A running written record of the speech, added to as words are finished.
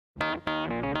I'm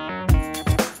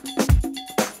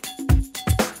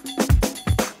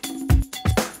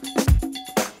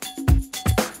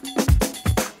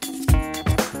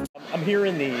here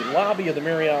in the lobby of the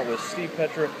Marriott with Steve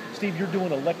Petra. Steve, you're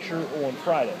doing a lecture on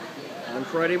Friday. On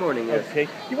Friday morning, yes. Okay.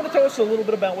 You want to tell us a little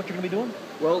bit about what you're going to be doing?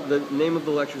 Well, the name of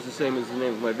the lecture is the same as the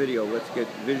name of my video, Let's Get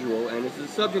Visual, and it's a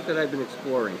subject that I've been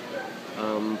exploring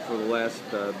for the last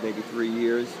maybe 3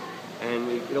 years, and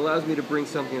it allows me to bring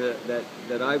something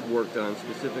that I've worked on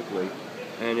specifically,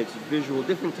 and it's visual,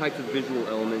 different types of visual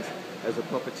elements as a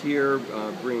puppeteer,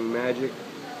 bringing magic,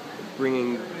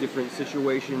 bringing different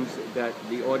situations that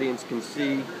the audience can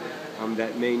see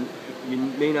that you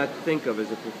may not think of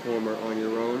as a performer on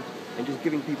your own, and just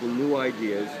giving people new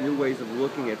ideas, new ways of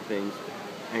looking at things,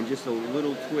 and just a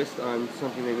little twist on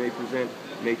something they may present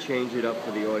may change it up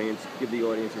for the audience, give the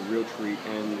audience a real treat,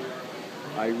 and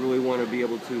I really want to be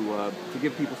able to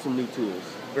give people some new tools.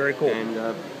 Very cool. And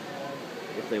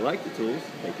if they like the tools,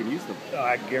 they can use them.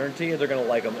 I guarantee you they're going to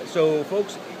like them. So,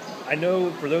 folks, I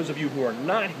know for those of you who are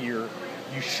not here,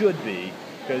 you should be,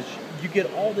 because you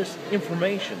get all this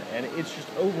information, and it's just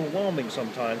overwhelming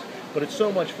sometimes, but it's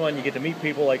so much fun. You get to meet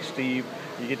people like Steve,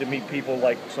 you get to meet people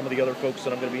like some of the other folks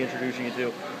that I'm going to be introducing you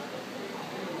to.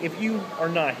 If you are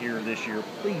not here this year,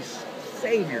 please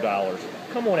save your dollars.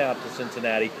 Come on out to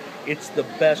Cincinnati. It's the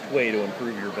best way to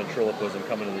improve your ventriloquism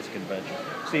coming to this convention.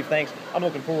 Steve, thanks. I'm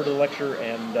looking forward to the lecture,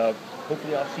 and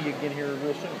hopefully I'll see you again here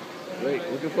real soon. Great.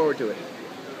 Looking forward to it.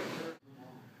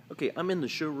 Okay, I'm in the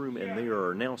showroom, and they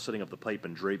are now setting up the pipe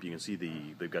and drape. You can see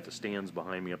they've got the stands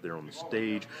behind me up there on the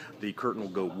stage. The curtain will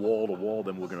go wall to wall.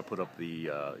 Then we're going to put up the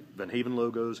VentHaven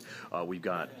logos. We've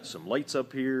got some lights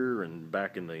up here and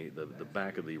back in the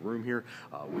back of the room here.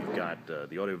 We've got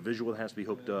the audio visual that has to be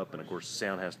hooked up, and of course the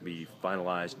sound has to be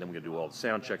finalized. And then we're going to do all the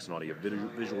sound checks and audio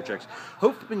visual checks.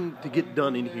 Hoping to get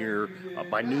done in here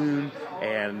by noon,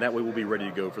 and that way we'll be ready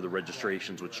to go for the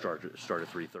registrations, which start at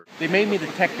 3:30. They made me the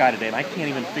tech guy today, and I can't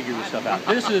even figure this stuff out.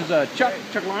 This is Chuck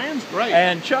Lyons. Right.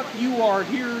 And Chuck, you are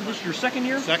here, this is your second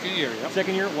year? Second year, yep.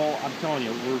 Second year? Well, I'm telling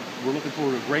you, we're looking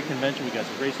forward to a great convention. We got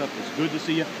some great stuff. It's good to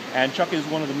see you. And Chuck is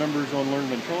one of the members on Learn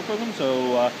Ventriloquism,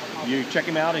 so you check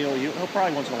him out. He'll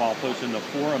probably once in a while post in the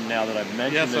forum now that I've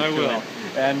mentioned it. Yes, I will.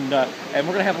 And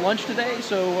we're going to have lunch today,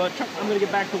 so Chuck, I'm going to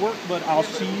get back to work, but I'll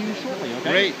see you shortly,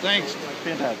 okay? Great, thanks.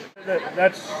 Fantastic.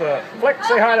 That's Fleck.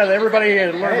 Say hi to everybody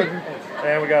at Learn.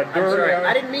 And we got Dirk.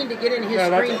 I didn't mean to get in his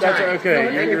screen that's time.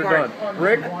 okay. You're done.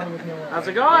 Rick? How's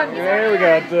it going? Yeah, we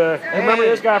got, remember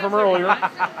this guy from earlier?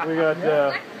 We got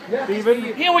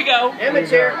Steven. Here we go. Emma's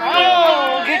here.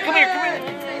 Oh, okay, come here.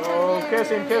 Oh, kiss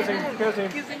him. Say hi.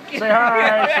 Say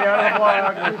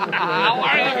hi to the vlog. How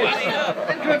are you,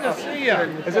 buddy? Good to see you.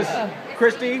 Is this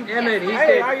Christy? Emmett, he's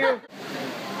Hey, how are you?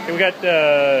 Okay, we got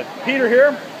Peter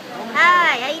here.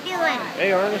 Hi, how you doing?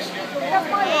 Hey, Ernest.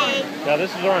 Hey, Now,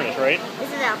 this is Ernest, right? this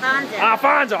is Alfonso.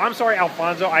 Alfonso. I'm sorry,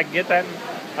 Alfonso. I get that.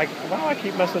 Wow, I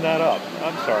keep messing that up.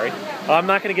 I'm sorry. I'm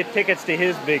not going to get tickets to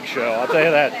his big show. I'll tell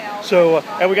you that. So,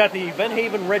 and we got the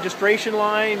VentHaven registration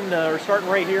line. We're starting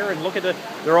right here, and look at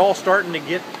they're all starting to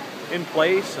get in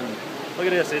place. And look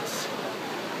at this.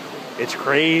 It's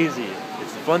crazy.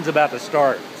 It's the fun's about to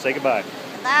start. Say goodbye.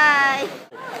 Bye.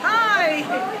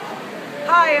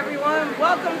 Hi everyone,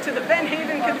 welcome to the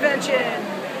VentHaven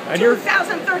ConVENTion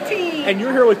 2013. And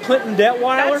you're here with Clinton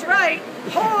Detweiler? That's right.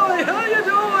 Hi, how you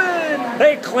doing?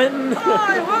 Hey, Clinton.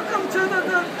 Hi, welcome to the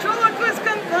Ventriloquist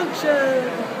Convention.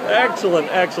 Excellent.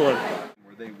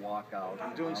 Where they walk out.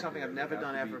 I'm doing something I've never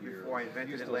done ever before. I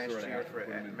invented it last year for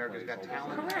America's Got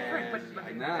Talent,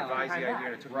 and I devised the idea,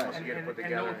 and it took us a year to put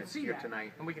together, and it's here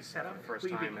tonight. And we can set up the first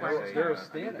time as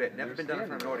a bit. Never been done in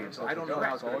front of an audience, so I don't know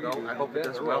how it's going to go. I hope it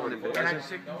does well, and if it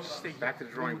doesn't, back to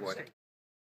the drawing board.